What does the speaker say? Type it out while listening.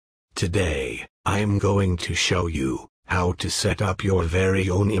Today, I'm going to show you how to set up your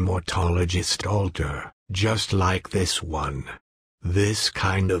very own Immortologist altar, just like this one. This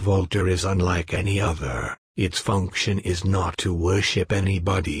kind of altar is unlike any other. Its function is not to worship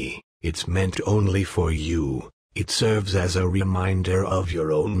anybody, it's meant only for you. It serves as a reminder of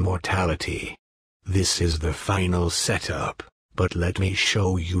your own mortality. This is the final setup, but let me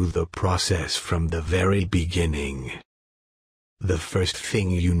show you the process from the very beginning. The first thing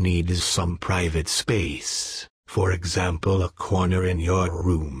you need is some private space, for example a corner in your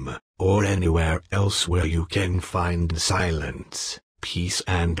room, or anywhere else where you can find silence, peace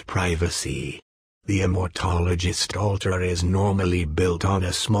and privacy. The Immortologist altar is normally built on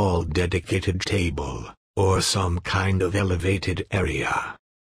a small dedicated table, or some kind of elevated area.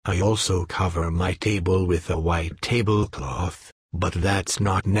 I also cover my table with a white tablecloth, but that's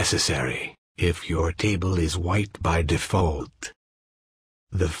not necessary if your table is white by default.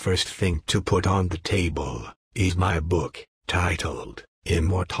 The first thing to put on the table is my book, titled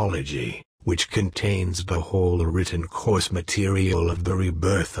Immortology, which contains the whole written course material of the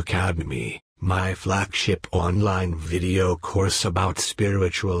Rebirth Academy, my flagship online video course about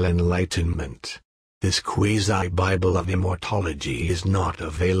spiritual enlightenment. This quasi-Bible of Immortology is not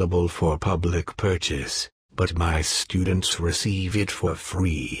available for public purchase, but my students receive it for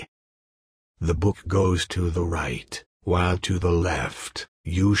free. The book goes to the right, while to the left,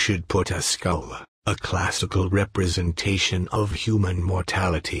 you should put a skull, a classical representation of human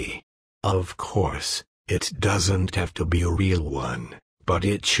mortality. Of course, it doesn't have to be a real one, but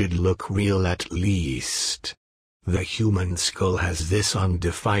it should look real at least. The human skull has this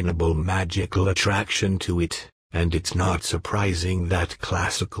undefinable magical attraction to it, and it's not surprising that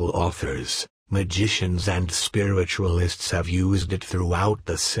classical authors, magicians and spiritualists have used it throughout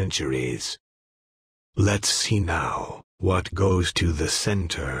the centuries. Let's see now what goes to the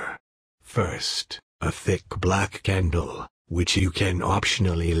center. First, a thick black candle, which you can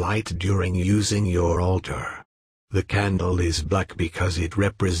optionally light during using your altar. The candle is black because it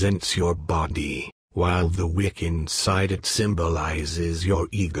represents your body, while the wick inside it symbolizes your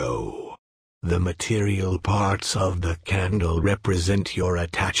ego. The material parts of the candle represent your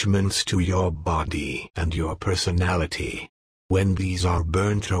attachments to your body and your personality. When these are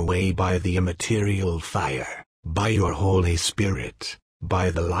burnt away by the immaterial fire, by your Holy Spirit, by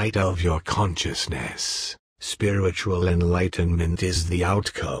the light of your consciousness, spiritual enlightenment is the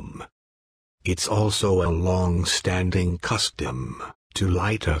outcome. It's also a long-standing custom to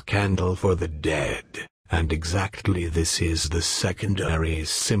light a candle for the dead, and exactly this is the secondary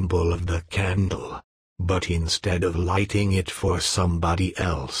symbol of the candle. But instead of lighting it for somebody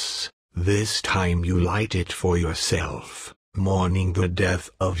else, this time you light it for yourself, mourning the death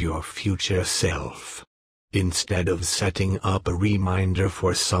of your future self. Instead of setting up a reminder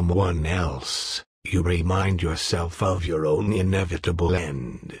for someone else, you remind yourself of your own inevitable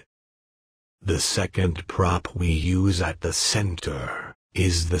end. The second prop we use at the center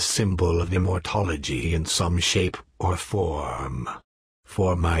is the symbol of Immortology in some shape or form.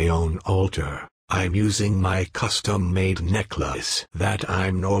 For my own altar, I'm using my custom-made necklace that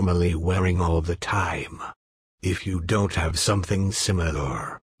I'm normally wearing all the time. If you don't have something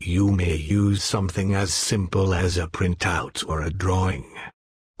similar, you may use something as simple as a printout or a drawing.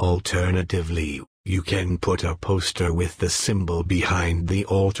 Alternatively, you can put a poster with the symbol behind the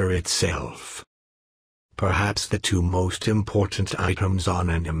altar itself. Perhaps the two most important items on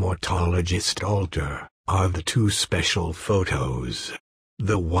an Immortologist altar are the two special photos.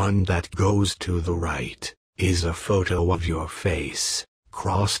 The one that goes to the right is a photo of your face,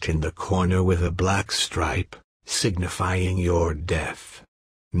 crossed in the corner with a black stripe, signifying your death.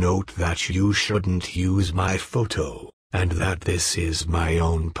 Note that you shouldn't use my photo, and that this is my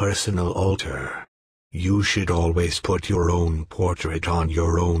own personal altar. You should always put your own portrait on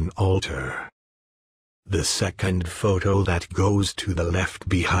your own altar. The second photo that goes to the left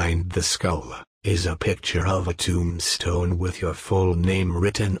behind the skull is a picture of a tombstone with your full name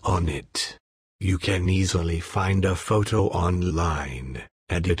written on it. You can easily find a photo online,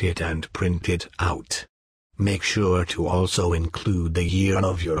 edit it and print it out. Make sure to also include the year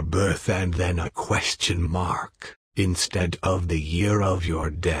of your birth and then a question mark, instead of the year of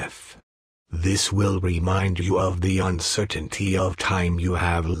your death. This will remind you of the uncertainty of time you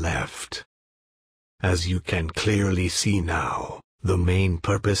have left. As you can clearly see now, the main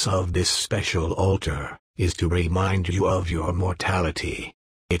purpose of this special altar is to remind you of your mortality.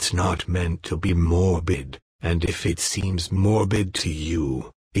 It's not meant to be morbid, and if it seems morbid to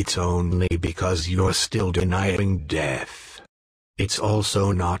you, it's only because you're still denying death. It's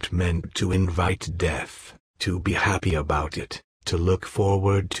also not meant to invite death, to be happy about it, to look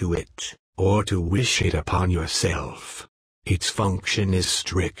forward to it, or to wish it upon yourself. Its function is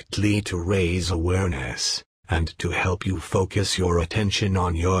strictly to raise awareness, and to help you focus your attention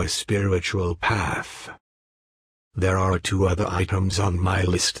on your spiritual path. There are 2 other items on my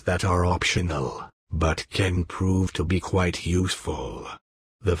list that are optional, but can prove to be quite useful.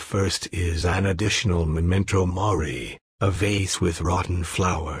 The first is an additional memento mori, a vase with rotten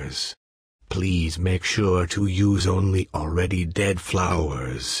flowers. Please make sure to use only already dead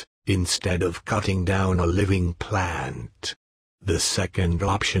flowers, instead of cutting down a living plant. The second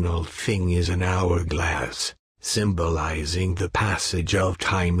optional thing is an hourglass, symbolizing the passage of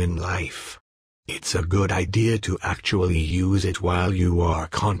time in life. It's a good idea to actually use it while you are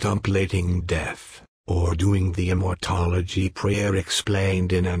contemplating death, or doing the Immortology prayer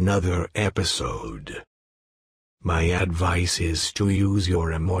explained in another episode. My advice is to use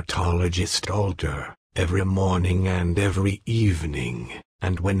your Immortologist altar, every morning and every evening,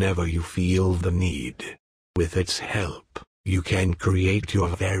 and whenever you feel the need. With its help, you can create your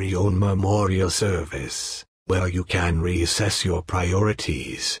very own memorial service, where you can reassess your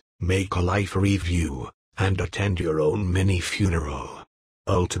priorities, make a life review, and attend your own mini-funeral.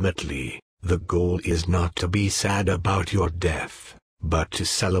 Ultimately, the goal is not to be sad about your death, but to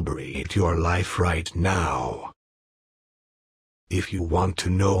celebrate your life right now. If you want to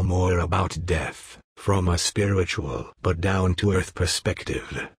know more about death, from a spiritual but down-to-earth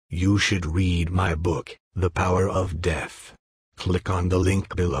perspective, you should read my book, The Power of Death. Click on the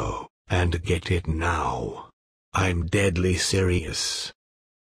link below, and get it now. I'm deadly serious.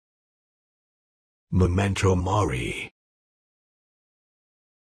 Memento mori.